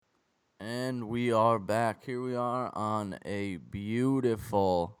And we are back. Here we are on a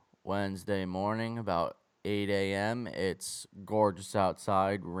beautiful Wednesday morning, about 8 a.m. It's gorgeous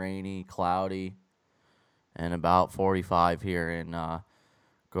outside, rainy, cloudy, and about 45 here in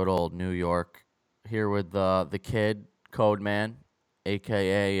good old New York. Here with the kid, Code Man,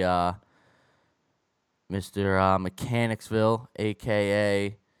 a.k.a. Mr. Mechanicsville,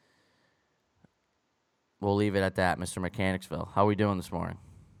 a.k.a. We'll leave it at that, Mr. Mechanicsville. How we doing this morning?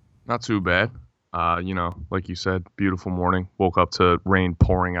 Not too bad. Like you said, beautiful morning. Woke up to rain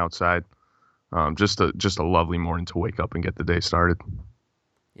pouring outside. Just a lovely morning to wake up and get the day started.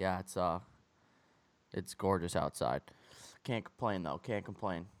 Yeah, it's gorgeous outside. Can't complain though. Can't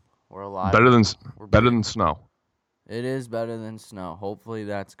complain. We're alive. Better than We're better breathing. than snow. It is better than snow. Hopefully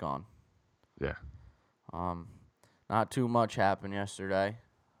that's gone. Yeah. Not too much happened yesterday.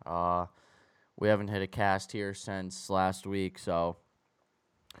 We haven't hit a cast here since last week, so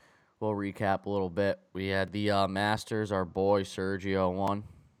we'll recap a little bit. We had the Masters. Our boy Sergio won.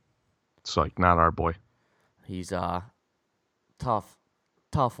 It's like not our boy. He's tough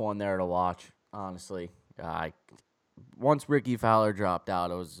one there to watch. Honestly, once Ricky Fowler dropped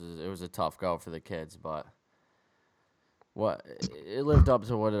out, it was a tough go for the kids, but it lived up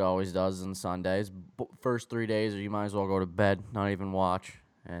to what it always does on Sundays. First 3 days, you might as well go to bed, not even watch.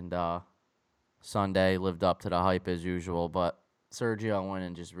 And Sunday lived up to the hype as usual, but Sergio went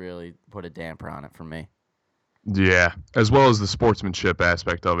and just really put a damper on it for me. Yeah, as well as the sportsmanship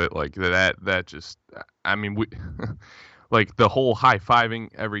aspect of it, like that just, I mean, we, like the whole high-fiving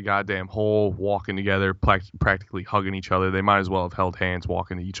every goddamn hole, walking together, practically hugging each other. They might as well have held hands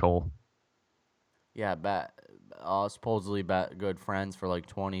walking to each hole. Yeah, supposedly good friends for like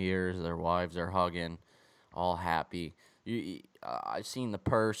 20 years. Their wives are hugging, all happy. I've seen the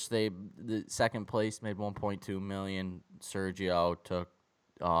purse. The second place made 1.2 million. Sergio took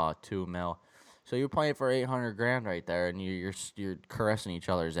 $2 million. So you're playing for 800 grand right there, and you're caressing each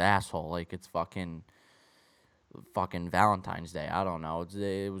other's asshole like it's fucking Valentine's Day. I don't know.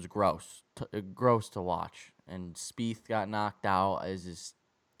 It was gross, gross to watch. And Spieth got knocked out. It's just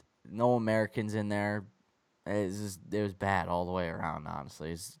no Americans in there. It was bad all the way around.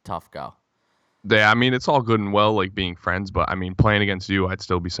 Honestly, it's a tough go. Yeah, I mean, it's all good and well, like being friends, but I mean, playing against you, I'd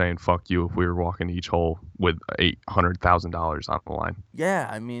still be saying "fuck you" if we were walking to each hole with $800,000 on the line. Yeah,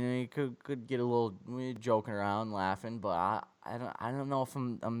 I mean, you could get a little joking around, laughing, but I don't know if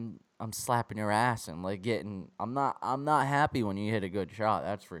I'm slapping your ass and like I'm not happy when you hit a good shot.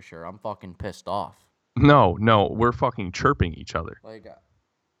 That's for sure. I'm fucking pissed off. No, we're fucking chirping each other. Like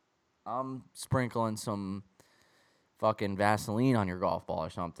I'm sprinkling some fucking Vaseline on your golf ball or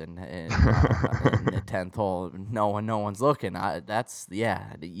something in the 10th hole. No one's looking. No,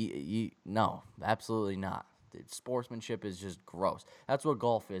 absolutely not. Sportsmanship is just gross. That's what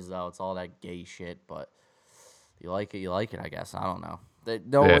golf is, though. It's all that gay shit, but you like it, I guess. I don't know.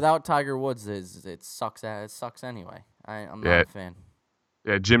 Yeah. Without Tiger Woods, it sucks. It sucks anyway. I'm not a fan.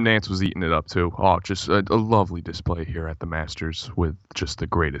 Yeah, Jim Nantz was eating it up too. Oh, just a lovely display here at the Masters with just the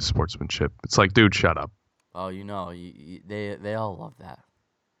greatest sportsmanship. It's like, dude, shut up. Oh, they all love that.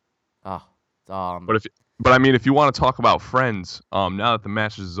 Oh, But I mean, if you want to talk about friends, now that the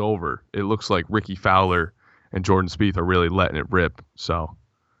Masters is over, it looks like Ricky Fowler and Jordan Spieth are really letting it rip. So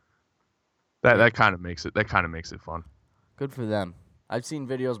that kind of makes it fun. Good for them. I've seen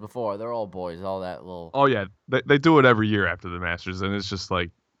videos before. They're all boys. All that little. Oh yeah, they do it every year after the Masters, and it's just like,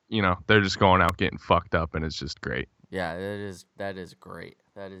 they're just going out getting fucked up, and it's just great. Yeah, that is great.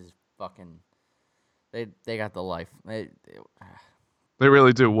 That is fucking. They got the life. They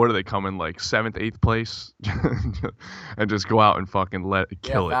really do. What do they come in like 7th, 8th place, and just go out and fucking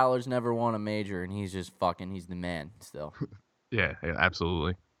kill it? Fowler's never won a major, and he's just fucking. He's the man still. Yeah,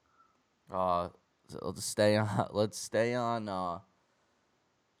 absolutely. So let's stay on.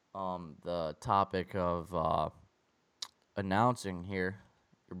 The topic of announcing here,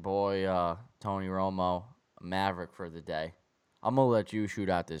 your boy Tony Romo, Maverick for the day. I'm gonna let you shoot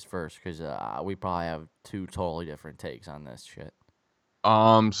out this first because we probably have two totally different takes on this shit.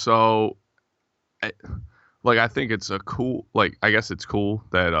 So, I think it's I guess it's cool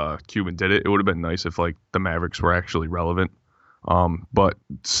that Cuban did it. It would have been nice if like the Mavericks were actually relevant. But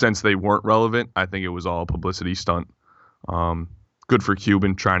since they weren't relevant, I think it was all a publicity stunt. Good for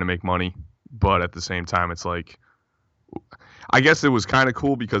Cuban trying to make money, but at the same time, it's like, I guess it was kind of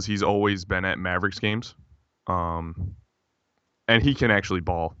cool because he's always been at Mavericks games. And he can actually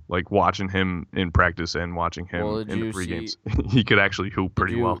ball. Like watching him in practice and watching him in the pre-games, he could actually hoop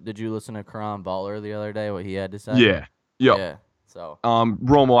pretty well. Did you listen to Karan Butler the other day? What he had to say? Yeah. Yep. Yeah. So.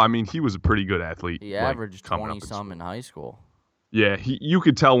 Romo, I mean, he was a pretty good athlete. He averaged 20-some in high school. Yeah, you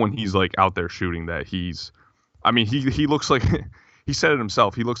could tell when he's like out there shooting that he's. I mean, he looks like he said it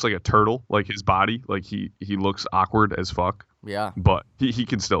himself. He looks like a turtle, like his body, like he looks awkward as fuck, Yeah. but he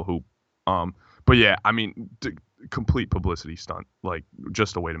can still hoop. Um, but yeah, I mean, complete publicity stunt, like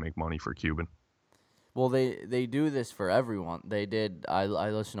just a way to make money for Cuban. Well, they do this for everyone. They did. I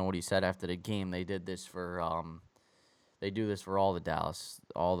listened to what he said after the game. They did this for They do this for all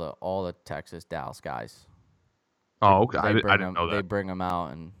the Texas Dallas guys. They Oh, okay, they I bring didn't them know they that. bring them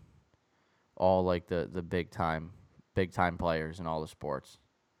out and all like the big time players in all the sports.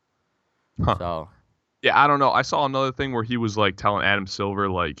 Huh. So Yeah, I don't know. I saw another thing where he was like telling Adam Silver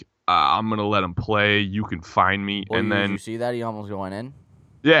like, I'm gonna let him play. You can find me, well, and did you then see that he almost going in?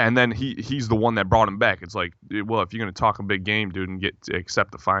 yeah, and then he's the one that brought him back. It's like, well, if you're gonna talk a big game, dude, and get to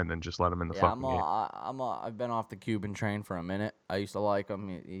accept the fine, then just let him in the Yeah, fucking game. I've been off the Cuban train for a minute. I used to like him.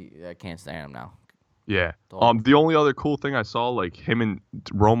 I can't stand him now. Yeah. Told- The only other cool thing I saw, like him and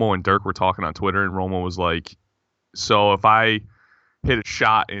Romo and Dirk were talking on Twitter, and Romo was like, "So if I hit a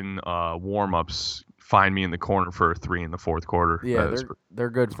shot in warm ups, find me in the corner for a three in the fourth quarter." Yeah, they're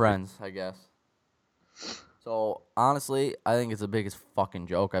good That's pretty. friends, I guess. So honestly, I think it's the biggest fucking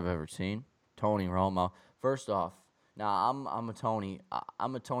joke I've ever seen. Tony Romo. First off, now I'm a Tony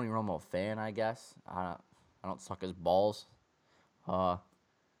Romo fan, I guess. I don't suck his balls. Uh,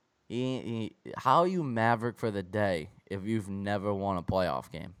 how are you Maverick for the day if you've never won a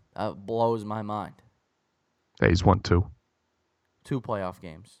playoff game? That blows my mind. Yeah, he's 1-2. 2 playoff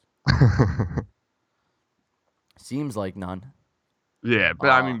games. Seems like none. Yeah, but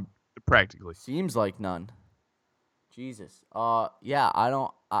I Uh, mean, practically. seems like none. Jesus. Yeah, I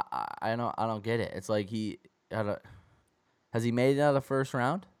don't get it. It's like has he made it out of the first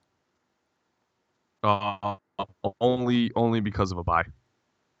round? Uh, only because of a bye.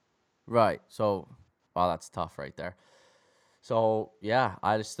 Right. So, wow, that's tough right there. So, yeah,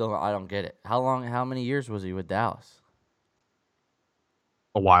 I don't get it. How many years was he with Dallas?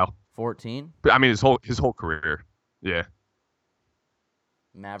 A while. 14? But I mean, his whole career. Yeah.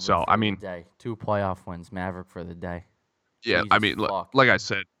 Maverick So I for the mean, day. 2 playoff wins, Maverick for the day. yeah. I Jesus mean, fuck. like I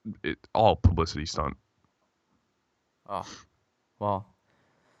said, it all publicity stunt. Oh, well,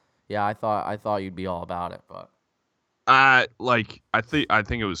 yeah, I thought you'd be all about it, but I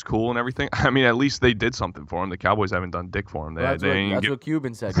think it was cool and everything. I mean, at least they did something for him. The Cowboys haven't done dick for him. well, They ain't even that's what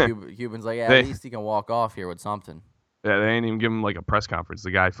Cuban said. Cuban's like, yeah, at they least he can walk off here with something. yeah, they ain't even give him like a press conference.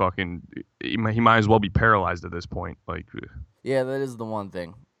 The guy fucking he might as well be paralyzed at this point. Like Yeah, that is the one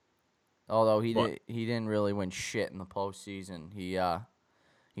thing. Although what? he didn't really win shit in the postseason.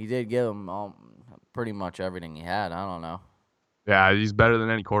 He did give him pretty much everything he had. I don't know. Yeah, he's better than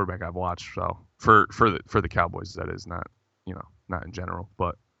any quarterback I've watched. So for the Cowboys, that is not not in general,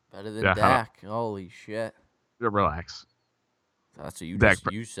 but Better than yeah, I don't, Dak. Holy shit. relax. That's what Dak,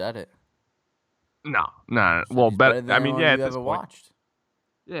 you said it. no, no. You said Well, he's better I than mean, anyone yeah, you at this ever point, watched.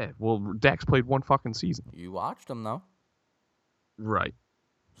 yeah. Well, Dak's played one fucking season. You watched him though. Right.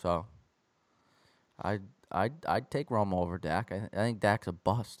 So I'd take Romo over Dak. I think Dak's a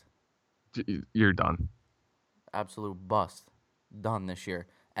bust. You're done. Absolute bust. Done this year.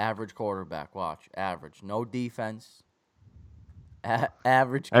 Average quarterback. Watch. Average. No defense.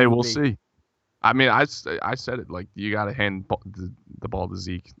 Average Hey, we'll QB. see. I mean, I said it like you got to hand the ball to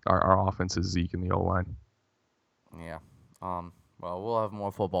Zeke. Our offense is Zeke in the O line. Yeah. Well, we'll have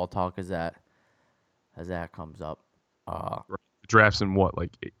more football talk as that comes up. Drafts in what,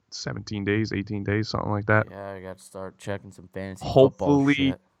 like 17 days, 18 days, something like that. Yeah, I got to start checking some fantasy football Hopefully,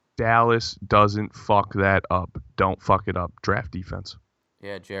 shit. Dallas doesn't fuck that up. Don't fuck it up. Draft defense.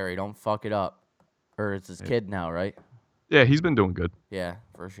 Yeah, Jerry, don't fuck it up. Or it's his kid now, right? Yeah, he's been doing good. Yeah,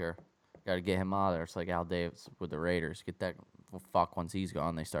 for sure. Got to get him out of there. It's like Al Davis with the Raiders. Get that fuck once he's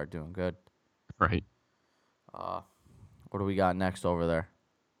gone, they start doing good. Right. What do we got next over there?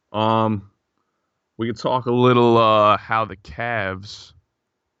 We could talk a little how the Cavs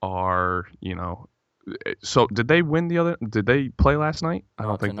are, So did they win did they play last night? I No,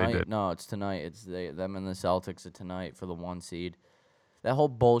 don't think tonight. they did. No, it's tonight. It's them and the Celtics are tonight for the 1 seed. That whole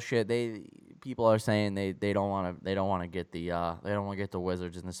bullshit. People are saying they don't want to get the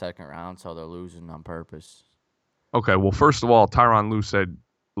Wizards in the second round, so they're losing on purpose. Okay, well, first of all, Tyronn Lue said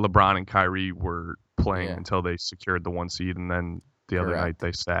LeBron and Kyrie were playing Yeah. until they secured the 1 seed, and then the other night Correct.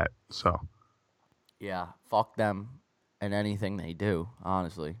 they sat. So Yeah, fuck them and anything they do,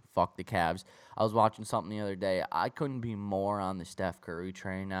 honestly. Fuck the Cavs. I was watching something the other day. I couldn't be more on the Steph Curry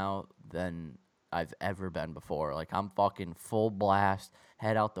train now than I've ever been before. Like, I'm fucking full blast,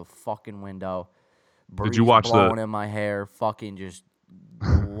 head out the fucking window, breeze did you watch blowing in my hair, fucking just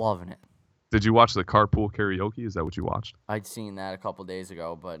loving it. Did you watch the carpool karaoke? Is that what you watched? I'd seen that a couple days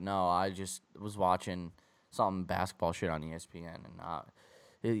ago, but no, I just was watching some basketball shit on ESPN, and I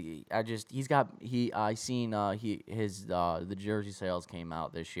seen the jersey sales came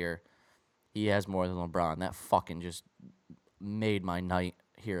out this year. He has more than LeBron. That fucking just made my night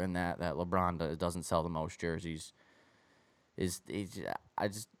hearing that LeBron doesn't sell the most jerseys.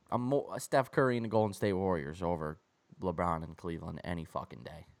 I'm more Steph Curry and the Golden State Warriors over LeBron in Cleveland any fucking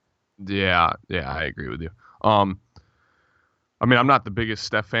day. Yeah, I agree with you. Um, I mean, I'm not the biggest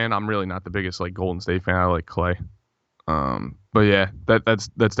Steph fan. I'm really not the biggest like Golden State fan. I like Clay. But yeah, that's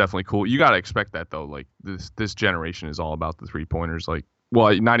definitely cool. You gotta expect that though. Like this generation is all about the 3-pointers. Like,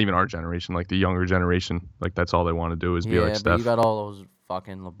 well, not even our generation. Like the younger generation. Like that's all they want to do is be like Yeah, but you Steph. got all those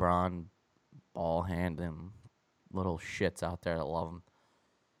fucking LeBron ball handing little shits out there that love him.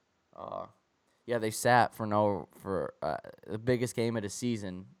 Yeah, they sat for the biggest game of the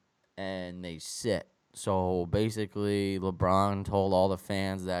season, and they sit. So basically, LeBron told all the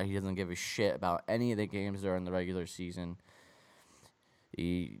fans that he doesn't give a shit about any of the games during the regular season.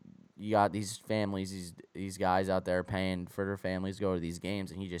 You got these families, these guys out there paying for their families to go to these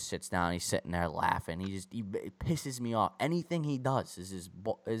games, and he just sits down. He's sitting there laughing. It pisses me off. Anything he does is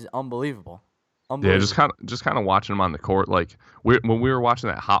unbelievable. Yeah, Unbelievable. just kind of watching him on the court. Like when we were watching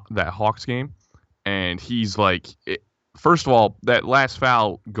that Hawks game, and he's like, first of all, that last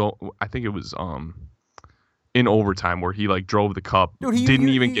foul I think it was in overtime where he like drove the cup, Dude, didn't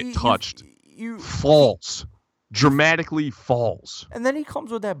even get touched, falls, dramatically falls. And then he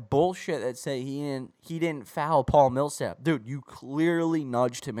comes with that bullshit that say he didn't foul Paul Millsap. Dude, you clearly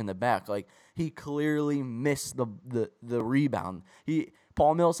nudged him in the back. Like he clearly missed the rebound.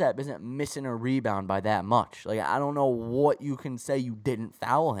 Paul Millsap isn't missing a rebound by that much. Like I don't know what you can say you didn't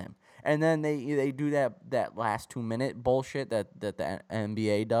foul him. And then they do that last 2-minute bullshit that the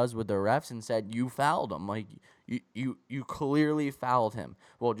NBA does with the refs and said you fouled him. Like you clearly fouled him.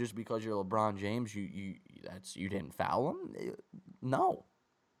 Well, just because you're LeBron James, you didn't foul him? No.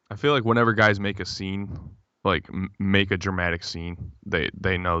 I feel like whenever guys make a scene, like make a dramatic scene,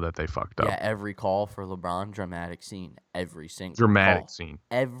 they know that they fucked up. Yeah, every call for LeBron, dramatic scene. Every single dramatic call. Scene.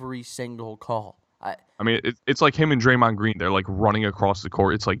 Every single call. I mean, it's like him and Draymond Green. They're like running across the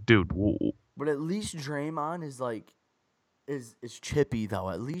court. It's like, dude. But at least Draymond is chippy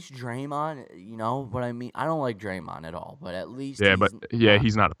though. At least Draymond, you know what I mean. I don't like Draymond at all, but at least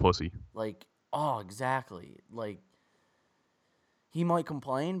he's not a pussy. Like, oh, exactly. Like he might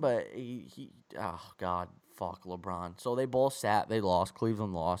complain, but oh God, fuck LeBron. So they both sat. They lost.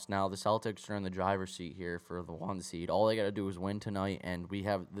 Cleveland lost. Now the Celtics are in the driver's seat here for the 1 seed. All they got to do is win tonight, and we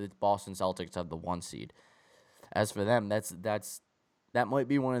have the Boston Celtics have the 1 seed. As for them, that might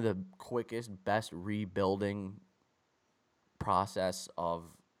be one of the quickest, best rebuilding process of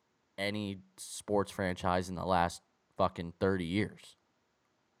any sports franchise in the last fucking 30 years.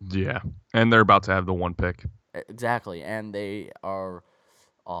 Yeah, and they're about to have the 1 pick. Exactly, and they are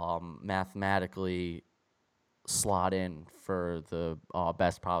mathematically slot in for the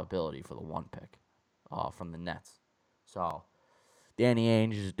best probability for the 1 pick from the Nets. So, Danny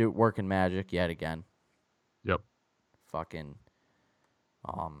Ainge is working magic yet again. Yep. Fucking,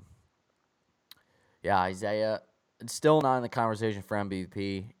 yeah, Isaiah, still not in the conversation for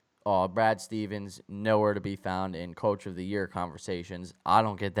MVP. Brad Stevens, nowhere to be found in Coach of the Year conversations. I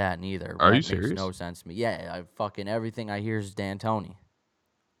don't get that neither. Are that you serious? Makes no sense to me. Yeah, everything I hear is D'Antoni.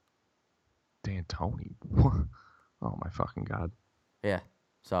 D'Antoni? Oh my fucking God. Yeah,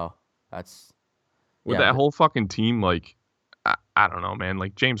 so that's... With that whole fucking team, like, I don't know, man.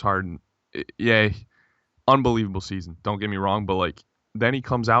 Like, James Harden, yeah, unbelievable season. Don't get me wrong, but, like, then he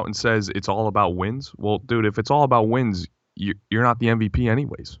comes out and says it's all about wins. Well, dude, if it's all about wins, you're not the MVP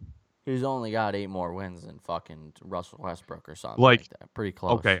anyways. He's only got 8 more wins than fucking Russell Westbrook or something like that. Pretty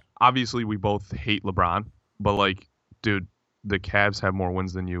close. Okay, obviously we both hate LeBron, but, like, dude, the Cavs have more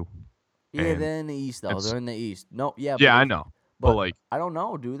wins than you. Yeah, they're in the East, though. They're in the East. No, yeah. Yeah, I know. But, like, I don't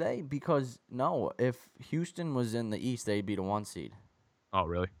know, do they? Because, no, if Houston was in the East, they'd be the 1 seed. Oh,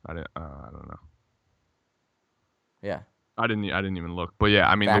 really? I don't know. Yeah. I didn't even look. But, yeah,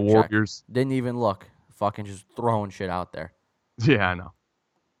 I mean, Fact the Warriors. Check. Didn't even look. Fucking just throwing shit out there. Yeah, I know.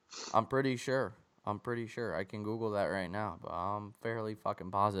 I'm pretty sure. I can Google that right now, but I'm fairly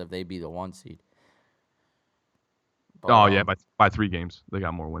fucking positive they'd be the 1 seed. But, yeah, by 3 games. They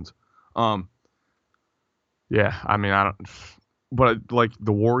got more wins. Yeah, I mean, I don't... But, like,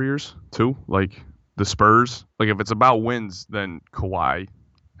 the Warriors, too, like, the Spurs, like, if it's about wins, then Kawhi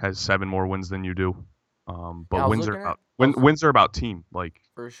has 7 more wins than you do. But yeah, wins are about team, like...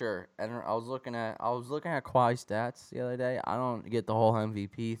 For sure. And I was looking at Kawhi stats the other day. I don't get the whole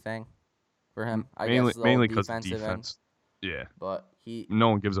MVP thing. for him. I Mainly guess the mainly old because of defensive end, defense. Yeah. but he No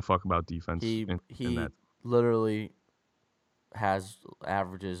one gives a fuck about defense he in he that. literally has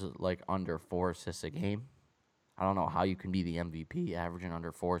averages like under 4 assists a game. I don't know how you can be the MVP averaging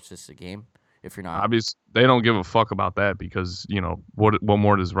under 4 assists a game if you're not. Obviously, they don't give a fuck about that because what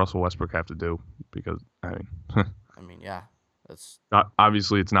more does Russell Westbrook have to do? Because I mean, I mean, yeah, that's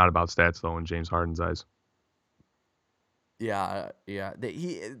obviously it's not about stats though in James Harden's eyes. yeah.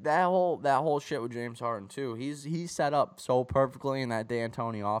 That whole shit with James Harden too. He's set up so perfectly in that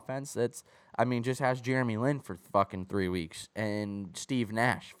D'Antoni offense. I mean, just has Jeremy Lin for fucking 3 weeks and Steve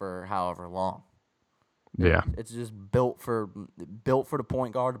Nash for however long. Yeah, It's just built for the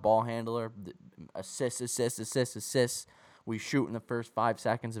point guard, the ball handler, assists. We shoot in the first 5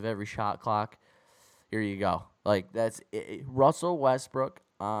 seconds of every shot clock. Here you go. Like that's it. Russell Westbrook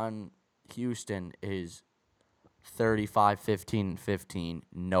on Houston is 35, 15, and 15,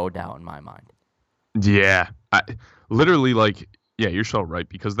 no doubt in my mind. yeah. Literally, like, yeah, you're so right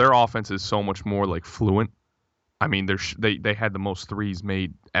because their offense is so much more like fluent. I mean, they had the most threes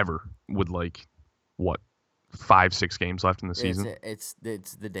made ever with like what 5-6 games left in the It's season. it's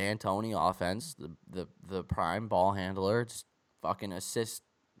the D'Antoni offense, the prime ball handler. It's fucking assist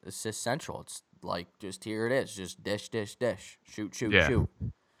central. It's like just here it is, just dish, Yeah, shoot.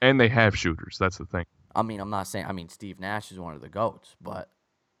 and they have shooters. That's the thing. I mean, I'm not saying. I mean, Steve Nash is one of the goats, but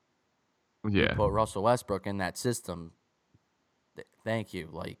you Yeah, put Russell Westbrook in that system. Thank you.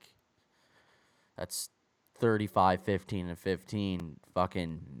 Like that's 35, 15, and 15.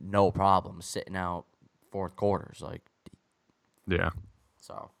 Fucking no problem sitting out fourth quarters. Like yeah.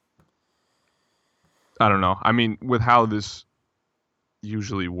 so. I don't know. I mean, with how this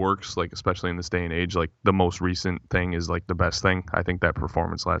usually works, like especially in this day and age, like the most recent thing is like the best thing. I think that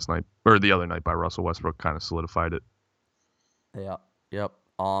performance last night or the other night by Russell Westbrook kind of solidified it. Yeah. Yep.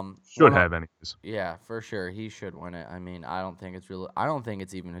 Should have anyways. Yeah, for sure. He should win it. I mean, I don't think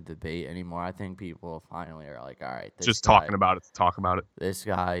it's even a debate anymore. I think people finally are like, all right, Just talking about it to talk about it. this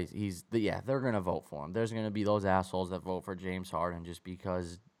guy, they're going to vote for him. There's going to be those assholes that vote for James Harden just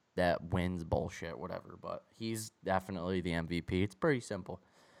because that wins bullshit, whatever. But he's definitely the MVP. It's pretty simple.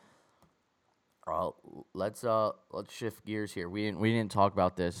 Let's shift gears here. We didn't talk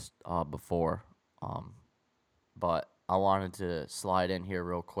about this before, but I wanted to slide in here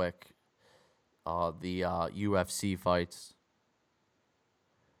real quick. The UFC fights.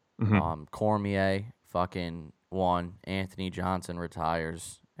 Hmm. Cormier fucking won. Anthony Johnson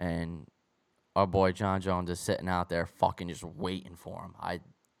retires, and our boy Jon Jones is sitting out there fucking just waiting for him. I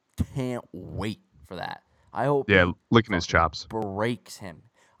can't wait for that. I hope Yeah, he licking his fucking chops. breaks him.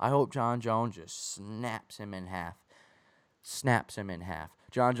 I hope Jon Jones just snaps him in half.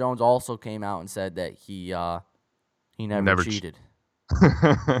 Jon Jones also came out and said that he never Never. cheated,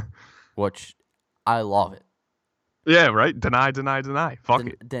 which I love it. Yeah, right. Deny. Fuck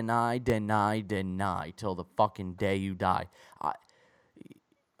it. Deny till the fucking day you die. I,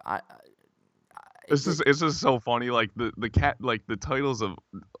 I, This is so funny. Like the cat, like the titles of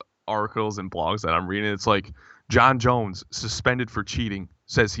articles and blogs that I'm reading. It's like Jon Jones suspended for cheating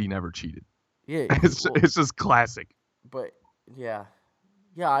says he never cheated. yeah, It's just classic. but yeah,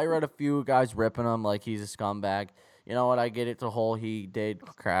 I read a few guys ripping him like he's a scumbag. You know what? I get it. The whole he did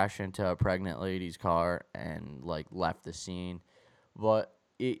crash into a pregnant lady's car and like left the scene, but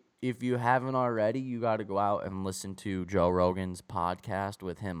if you haven't already, you got to go out and listen to Joe Rogan's podcast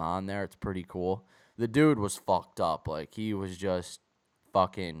with him on there. It's pretty cool. The dude was fucked up. Like he was just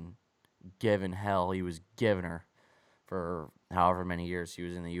fucking giving hell. He was giving her for however many years he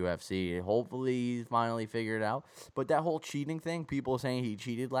was in the UFC. Hopefully, he's finally figured it out. But that whole cheating thing, people saying he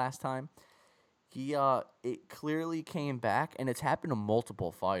cheated last time, it clearly came back, and it's happened to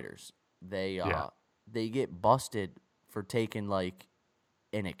multiple fighters. Yeah. They get busted for taking like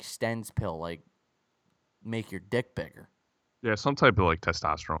an extends pill, like make your dick bigger. Yeah, some type of like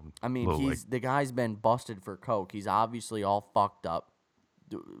testosterone. I mean, Little, like, the guy's been busted for coke. He's obviously all fucked up,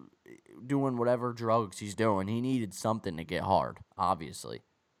 doing whatever drugs he's doing. He needed something to get hard, obviously.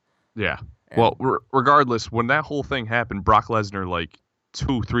 yeah. Well, And regardless, when that whole thing happened, Brock Lesnar, like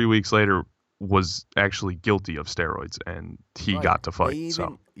 2-3 weeks later, was actually guilty of steroids, and he right, got to they fight.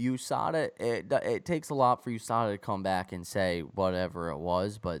 So even USADA. It takes a lot for USADA to come back and say whatever it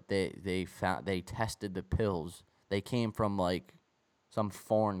was, but they tested the pills. They came from like some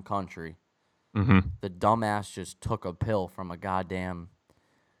foreign country. hmm. The dumbass just took a pill from a goddamn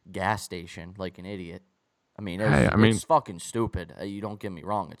gas station like an idiot. I mean, Hey, I mean, it's fucking stupid. You don't get me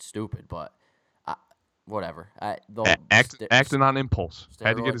wrong, it's stupid, but whatever. acting on impulse.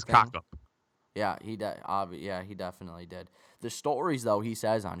 Had to get steroid his thing. cock up. Yeah, he definitely did. The stories, though, he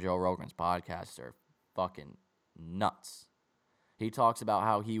says on Joe Rogan's podcast are fucking nuts. He talks about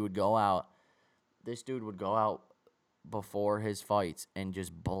how he would go out. This dude would go out before his fights and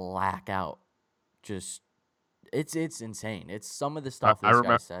just black out. Just it's insane. It's some of the stuff I this guy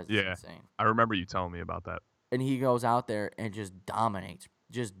remember. says is Yeah, insane. I remember you telling me about that. And he goes out there and just dominates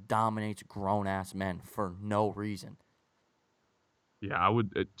grown ass men for no reason. Yeah, I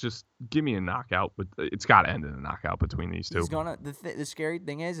would just give me a knockout, but it's got to end in a knockout between these two. He's gonna. The scary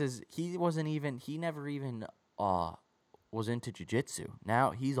thing is he never even was into jiu-jitsu.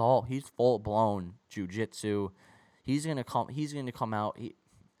 Now he's full blown jiu-jitsu. He's gonna come out.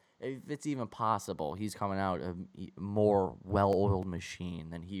 If it's even possible, he's coming out a more well-oiled machine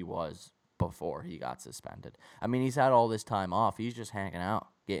than he was before he got suspended. I mean, he's had all this time off. He's just hanging out,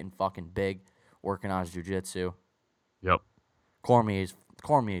 getting fucking big, working on his jiu-jitsu. Yep. Cormier's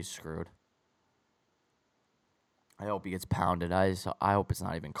screwed. I hope he gets pounded. I hope it's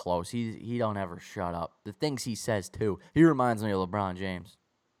not even close. He don't ever shut up. The things he says too. He reminds me of LeBron James.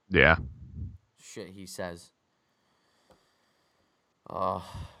 Yeah. Shit he says. What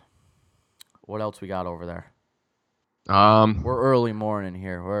else we got over there? We're early morning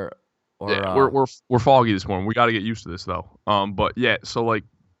here. We're foggy this morning. We got to get used to this though. But yeah, so like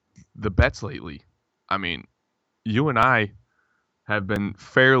the bets lately. I mean, you and I have been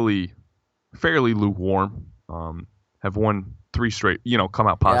fairly lukewarm. Have won 3 straight. Come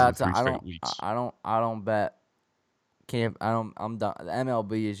out positive 3 straight weeks. I don't bet. I'm done. The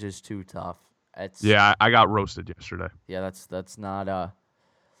MLB is just too tough. Yeah, I got roasted yesterday. Yeah, that's not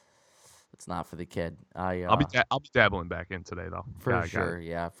for the kid. I'll be dabbling back in today though. For sure.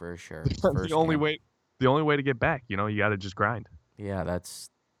 Yeah, for sure. The only way to get back, you got to just grind. Yeah, that's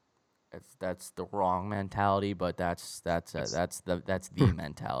the wrong mentality, but that's the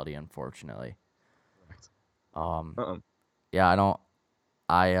mentality, unfortunately. Yeah,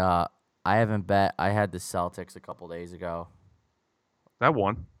 I haven't bet. I had the Celtics a couple days ago. That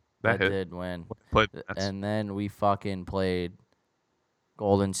won. That hit. Did win. But and then we fucking played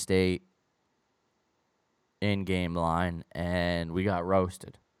Golden State in game line, and we got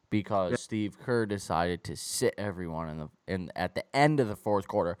roasted because Steve Kerr decided to sit everyone at the end of the fourth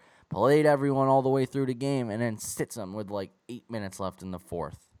quarter, played everyone all the way through the game, and then sits them with like 8 minutes left in the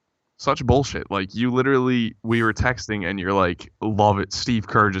fourth. Such bullshit. Like, we were texting, and you're like, love it. Steve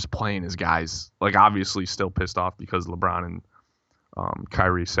Kerr just playing his guys. Like, obviously still pissed off because LeBron and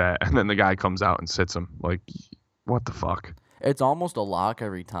Kyrie sat, and then the guy comes out and sits him. Like, what the fuck? It's almost a lock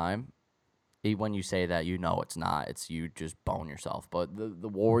every time. When you say that, it's not. It's you just bone yourself. But the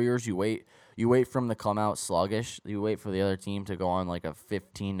Warriors, you wait for them to come out sluggish. You wait for the other team to go on like a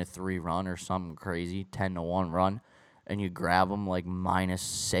 15-3 run or something crazy, 10-1 run, and you grab them like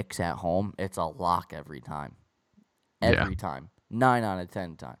 -6 at home. It's a lock every time. Every time. 9 out of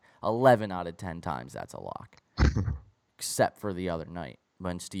 10 times. 11 out of 10 times, that's a lock. Except for the other night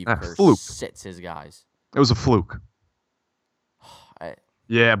when Steve Kerr sits his guys. It was a fluke.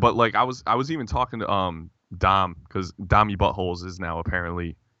 Yeah, but like I was even talking to Dom, because Dommy Buttholes is now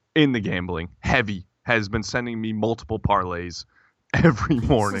apparently in the gambling. Heavy has been sending me multiple parlays every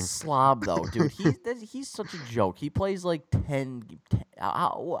morning. He's a slob though, dude. He's such a joke. He plays like 10.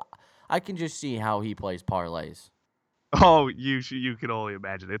 I can just see how he plays parlays. Oh, you can only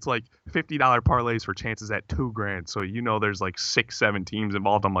imagine. It's like $50 parlays for chances at $2,000. So there's like 6-7 teams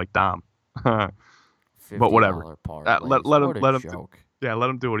involved. I'm like, Dom. But whatever. Let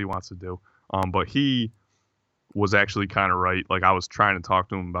him do what he wants to do. But he was actually kind of right. Like, I was trying to talk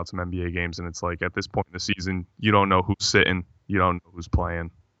to him about some NBA games, and it's like, at this point in the season, you don't know who's sitting, you don't know who's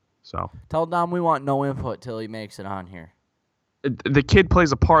playing. So tell Dom we want no input till he makes it on here. The kid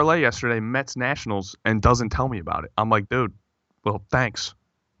plays a parlay yesterday, Mets Nationals, and doesn't tell me about it. I'm like, dude, well, thanks.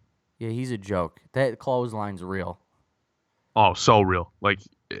 Yeah, he's a joke. That clothesline's real. Oh, so real. Like,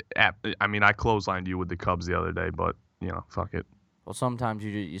 I mean, I clotheslined you with the Cubs the other day, but fuck it. Well, sometimes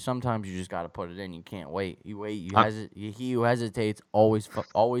you just got to put it in. You can't wait. You wait. He who hesitates always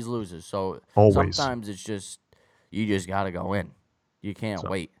loses. So sometimes it's just you just got to go in. You can't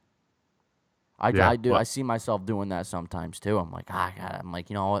wait. I do. I see myself doing that sometimes too. I'm like, I'm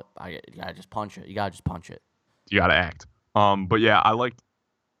like, you know what? You gotta just punch it. You gotta just punch it. You gotta act. But yeah, I like,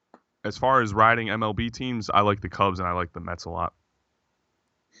 as far as riding MLB teams, I like the Cubs and I like the Mets a lot.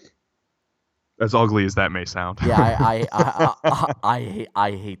 As ugly as that may sound. Yeah,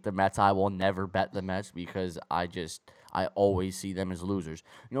 I hate the Mets. I will never bet the Mets because I always see them as losers.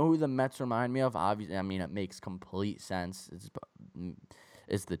 You know who the Mets remind me of? Obviously, I mean, it makes complete sense.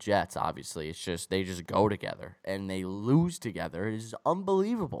 It's the Jets, obviously. It's just they just go together and they lose together. It is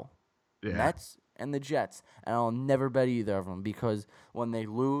unbelievable. Yeah. Mets and the Jets, and I'll never bet either of them because when they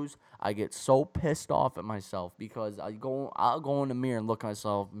lose, I get so pissed off at myself because I'll go in the mirror and look at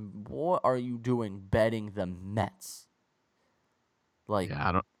myself. What are you doing betting the Mets? Like,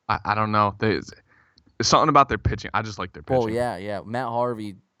 Yeah, I don't know. There's something about their pitching. I just like their oh pitching. yeah. Matt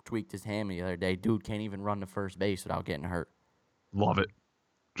Harvey tweaked his hammy the other day. Dude can't even run to first base without getting hurt. Love it.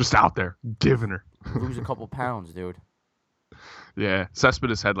 Just out there giving her. Lose a couple pounds, dude. Yeah,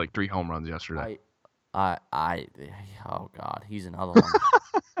 Cespedes had like 3 home runs yesterday. Oh God, he's another one.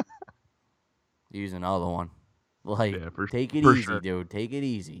 He's another one. Like, Yeah, take it for easy, sure. dude. Take it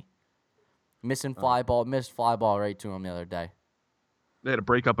easy. Missed fly ball right to him the other day. They had to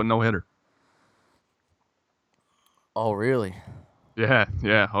break up a no hitter. Oh, really? Yeah.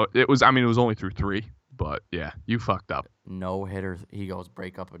 It was. I mean, it was only through 3, but yeah, you fucked up. No hitter. He goes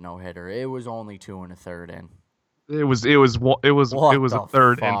break up a no hitter. It was only 2 and a third in. It was What a the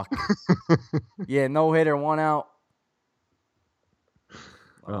third fuck? Yeah, no hitter, 1 out.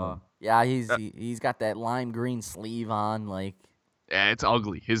 Yeah, he's got that lime green sleeve on. Like, yeah, it's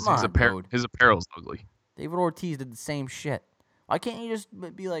ugly. His dude. his apparel's ugly. David Ortiz did the same shit. Why can't you just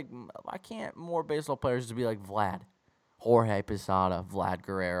be like? Why can't more baseball players just be like Vlad, Jorge Posada, Vlad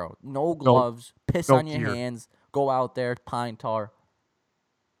Guerrero? No gloves, piss no on your gear. hands, go out there, pine tar.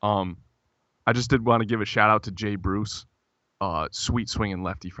 I just did want to give a shout out to Jay Bruce, sweet swinging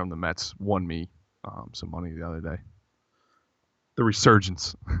lefty from the Mets, won me some money the other day. The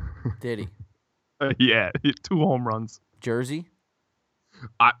resurgence. Did he? Yeah, 2 home runs. Jersey?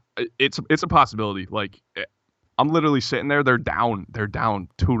 It's a possibility. Like, I'm literally sitting there. They're down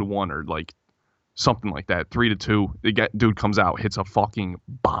 2-1 or like something like that, 3-2. Dude comes out, hits a fucking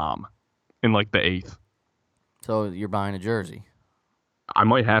bomb in like the 8th. So you're buying a jersey? I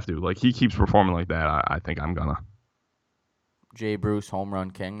might have to. Like, he keeps performing like that. I think I'm gonna. Jay Bruce home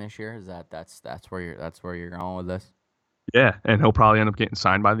run king this year. Is that's where you're going with this? Yeah, and he'll probably end up getting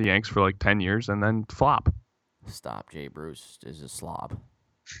signed by the Yanks for like 10 years and then flop. Stop. Jay Bruce is a slob.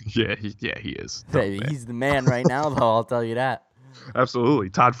 Yeah, he is. He's the man right now, though. I'll tell you that. Absolutely.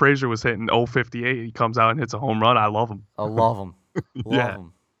 Todd Frazier was hitting 058. He comes out and hits a home run. I love him. I love him. Love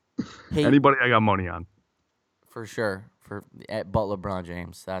him. Hey, anybody I got money on. For sure. But LeBron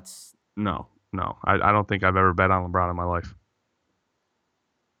James. That's No. I don't think I've ever bet on LeBron in my life.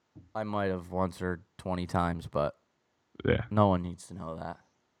 I might have once or 20 times, but yeah, no one needs to know that.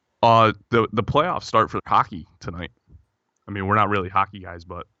 The playoffs start for hockey tonight. I mean, we're not really hockey guys,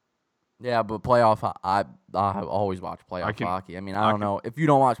 but yeah, but playoff. I always watch playoff hockey. I mean, I don't know if you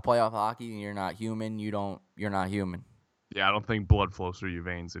don't watch playoff hockey, you're not human. You're not human. Yeah, I don't think blood flows through your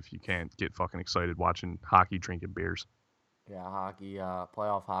veins if you can't get fucking excited watching hockey, drinking beers. Yeah, hockey.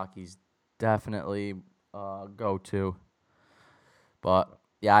 Playoff hockey's definitely go-to. But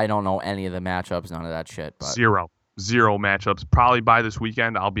yeah, I don't know any of the matchups, none of that shit. But Zero matchups. Probably by this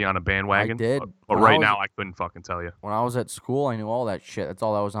weekend, I'll be on a bandwagon. I did. But right now, I couldn't fucking tell you. When I was at school, I knew all that shit. That's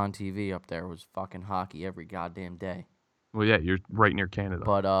all that was on TV up there was fucking hockey every goddamn day. Well, yeah, you're right near Canada.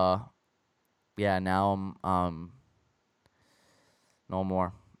 But yeah, now I'm no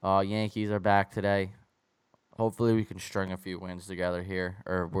more. Yankees are back today. Hopefully we can string a few wins together here,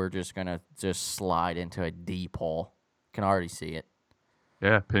 or we're just gonna slide into a deep hole. Can already see it.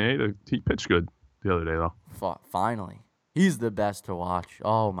 Yeah, Pineda, he pitched good the other day though. Finally, he's the best to watch.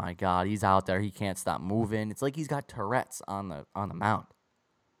 Oh my God, he's out there. He can't stop moving. It's like he's got Tourette's on the mound.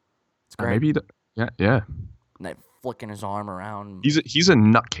 It's great. Maybe, yeah. And that flicking his arm around. He's a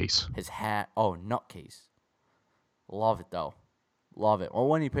nutcase. His hat. Oh, nutcase. Love it though. Love it. Or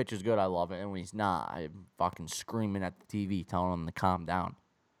when he pitches good, I love it. And when he's not, I'm fucking screaming at the TV, telling him to calm down.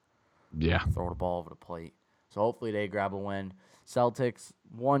 Yeah. Throw the ball over the plate. So hopefully they grab a win. Celtics,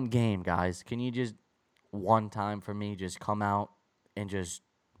 one game, guys. Can you just, one time for me, just come out and just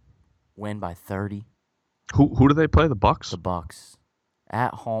win by 30? Who do they play? The Bucks? The Bucks.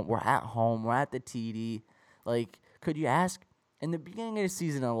 At home. We're at home. We're at the TD. Like, could you ask, in the beginning of the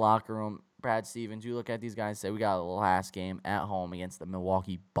season in the locker room, Brad Stevens, you look at these guys and say, we got a last game at home against the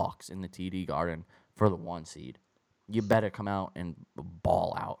Milwaukee Bucks in the TD Garden for the 1 seed. You better come out and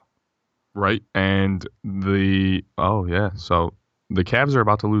ball out. Right. And so the Cavs are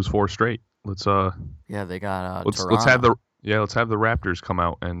about to lose 4 straight. Let's they got let's have the Raptors come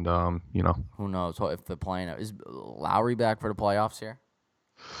out and who knows if the playing is Lowry back for the playoffs here?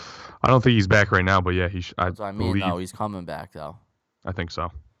 I don't think he's back right now, but yeah, That's what I mean, though. He's coming back though. I think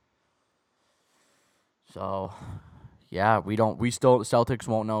so. So, yeah, Celtics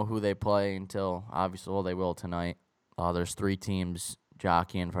won't know who they play until, obviously, they will tonight. There's 3 teams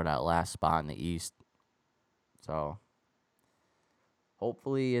jockeying for that last spot in the East. So,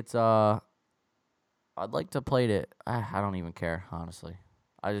 hopefully it's I'd like to play it. I don't even care, honestly.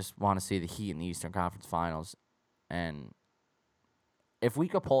 I just want to see the Heat in the Eastern Conference Finals, and if we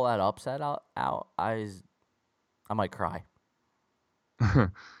could pull that upset out, I might cry.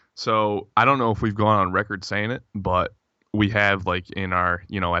 So I don't know if we've gone on record saying it, but we have like in our,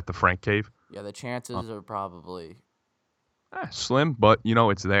 at the Frank Cave. Yeah, the Uh, chances are probably Slim, but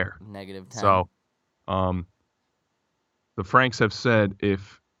it's there. -10. So um, the Franks have said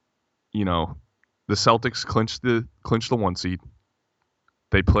if the Celtics clinch the 1 seed,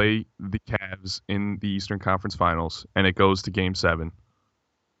 they play the Cavs in the Eastern Conference Finals, and it goes to Game 7.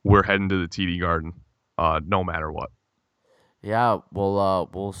 We're heading to the TD Garden, no matter what. Yeah,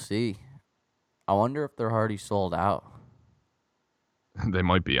 we'll see. I wonder if they're already sold out. They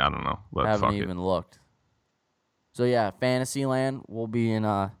might be. I don't know. But Haven't fuck it. even looked. So yeah, Fantasyland. We'll be in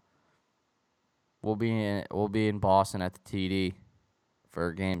Boston at the TD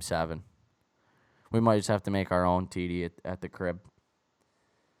for Game 7. We might just have to make our own TD at the crib.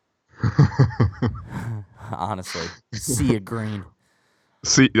 Honestly, sea of green.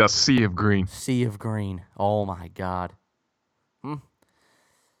 Sea of green. Sea of green. Oh my God.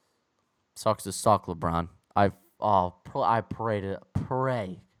 Sucks to suck, LeBron. I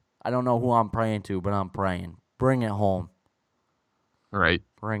pray. I don't know who I'm praying to, but I'm praying. Bring it home. Right.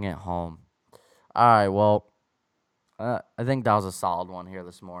 Bring it home. All right. Well, I think that was a solid one here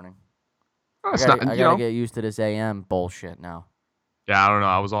this morning. It's not. I gotta get used to this AM bullshit now. Yeah, I don't know.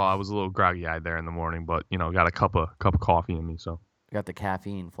 I was a little groggy eyed there in the morning, but got a cup of coffee in me, so Got the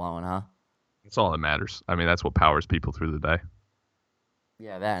caffeine flowing, huh? that's all that matters. I mean, that's what powers people through the day.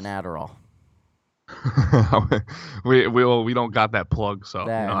 Yeah, that and Adderall. we don't got that plug, so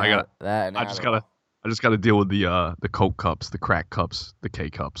I just Adderall. gotta deal with the Coke cups, the crack cups, the K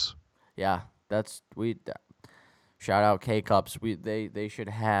cups. Yeah, shout out K cups. They should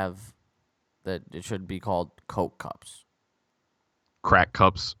have that. It should be called Coke cups. Crack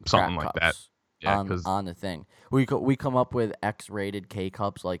cups, something Crack like that. cups Yeah, because on the thing. We come up with X-rated K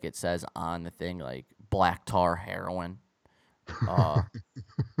cups like it says on the thing, like black tar heroin,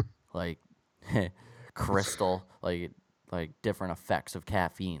 like crystal, like different effects of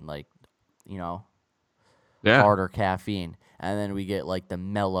caffeine, like you know yeah, harder caffeine, and then we get like the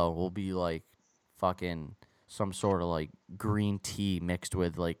mellow will be like fucking some sort of like green tea mixed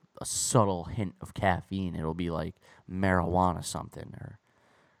with like a subtle hint of caffeine. It'll be like marijuana something or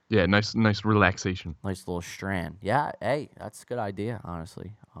yeah, nice relaxation. nice little strand. Yeah, hey, that's a good idea,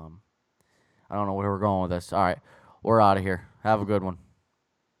 honestly. I don't know where we're going with this. All right, we're out of here. Have a good one.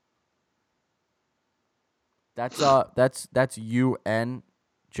 That's UN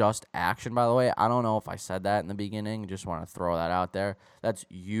just action, by the way. I don't know if I said that in the beginning. Just want to throw that out there. That's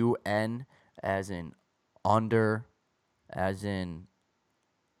UN as in under, as in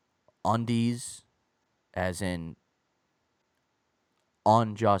undies, as in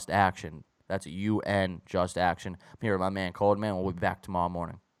unjust action. That's UN just action. I'm here with my man Cold Man. We'll be back tomorrow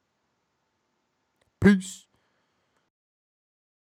morning. Peace.